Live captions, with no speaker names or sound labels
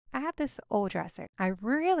I have this old dresser. I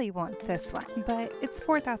really want this one, but it's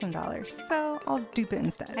 $4,000, so I'll dupe it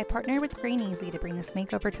instead. I partnered with GreenEZ to bring this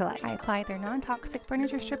makeover to life. I applied their non-toxic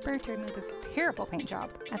furniture stripper to remove this terrible paint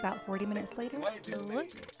job. About 40 minutes later, look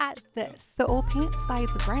at this. The old paint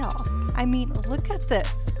slides right off. I mean, look at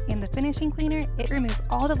this. In the finishing cleaner, it removes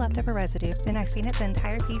all the leftover residue. Then I sanded the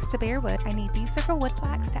entire piece to bare wood. I need these several wood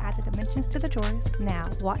plaques to add the dimensions to the drawers. Now,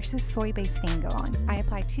 watch this soy-based stain go on. I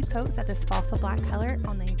applied 2 coats of this fossil black color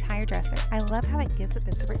on the entire dresser. I love how it gives it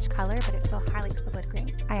this rich color, but it still highlights the wood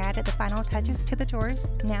grain. I added the final touches to the drawers.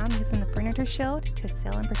 Now I'm using the furniture shield to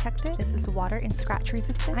seal and protect it. This is water and scratch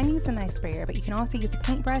resistant. I'm using my sprayer, but you can also use a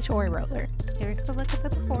paintbrush or a roller. Here's the look of the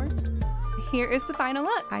before. Here is the final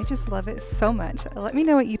look. I just love it so much. Let me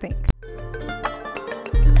know what you think.